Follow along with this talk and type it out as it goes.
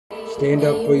Stand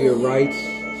up for your rights,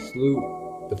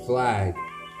 salute the flag.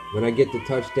 When I get the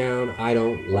touchdown, I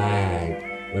don't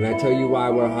lag. When I tell you why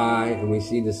we're high and we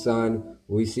see the sun,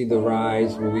 when we see the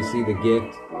rise, when we see the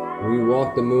gift, when we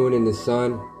walk the moon in the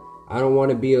sun, I don't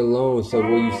want to be alone, so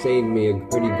will you save me, a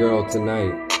pretty girl,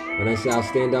 tonight? When I say I'll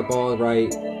stand up all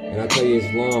right, and I tell you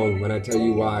it's long, when I tell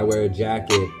you why I wear a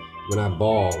jacket, when I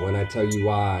ball, when I tell you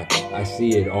why I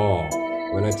see it all.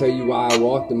 When I tell you why I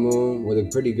walk the moon, where the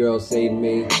pretty girl saved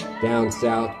me, down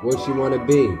south, where she wanna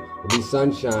be? It'll be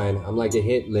sunshine, I'm like a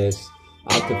hit list.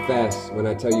 I'll confess, when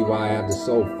I tell you why I have the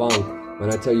soul funk,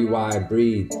 when I tell you why I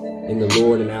breathe in the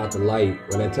Lord and out the light,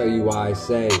 when I tell you why I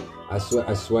say, I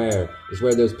swear, it's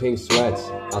where those pink sweats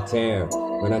I'll tear.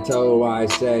 When I tell her why I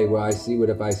say, well I see what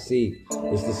if I seek,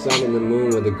 it's the sun and the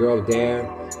moon where the girl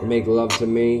dare and make love to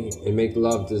me and make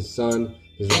love to the sun,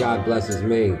 because God blesses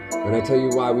me. When I tell you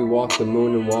why we walk the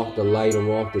moon and walk the light and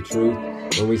walk the truth,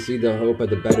 when we see the hope of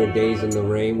the better days in the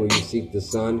rain where you seek the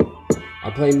sun. I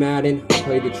play Madden, I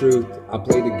play the truth, I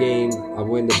play the game, I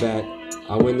win the bet,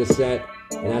 I win the set,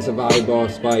 and that's a volleyball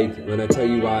spike. When I tell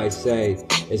you why I say,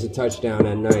 it's a touchdown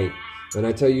at night. When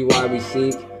I tell you why we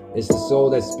seek, it's the soul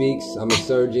that speaks, I'm a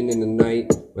surgeon in the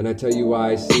night. When I tell you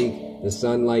why I seek, the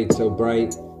sunlight so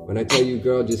bright. When I tell you,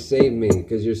 girl, just save me,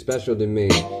 cause you're special to me.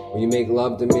 Will you make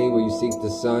love to me? Will you seek the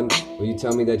sun? Will you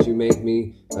tell me that you make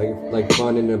me like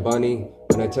fun and a bunny?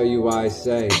 When I tell you why I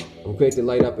say, I'm quick to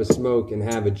light up a smoke and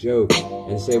have a joke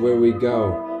and say where we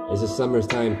go is a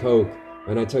summertime poke.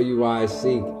 When I tell you why I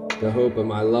seek the hope of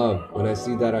my love, when I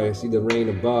see that I see the rain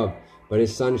above, but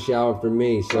it's sun shower for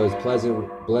me, so it's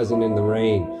pleasant in the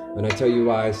rain. When I tell you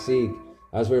why I seek,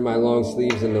 I wear my long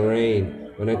sleeves in the rain.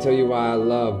 When I tell you why I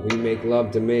love, will you make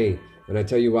love to me? When I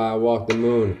tell you why I walk the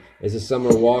moon, it's a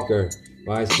summer walker.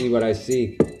 Why I see what I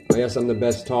seek, oh yes, I'm the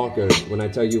best talker. When I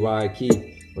tell you why I keep,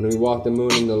 when we walk the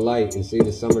moon in the light and see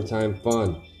the summertime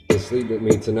fun, you'll sleep with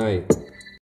me tonight.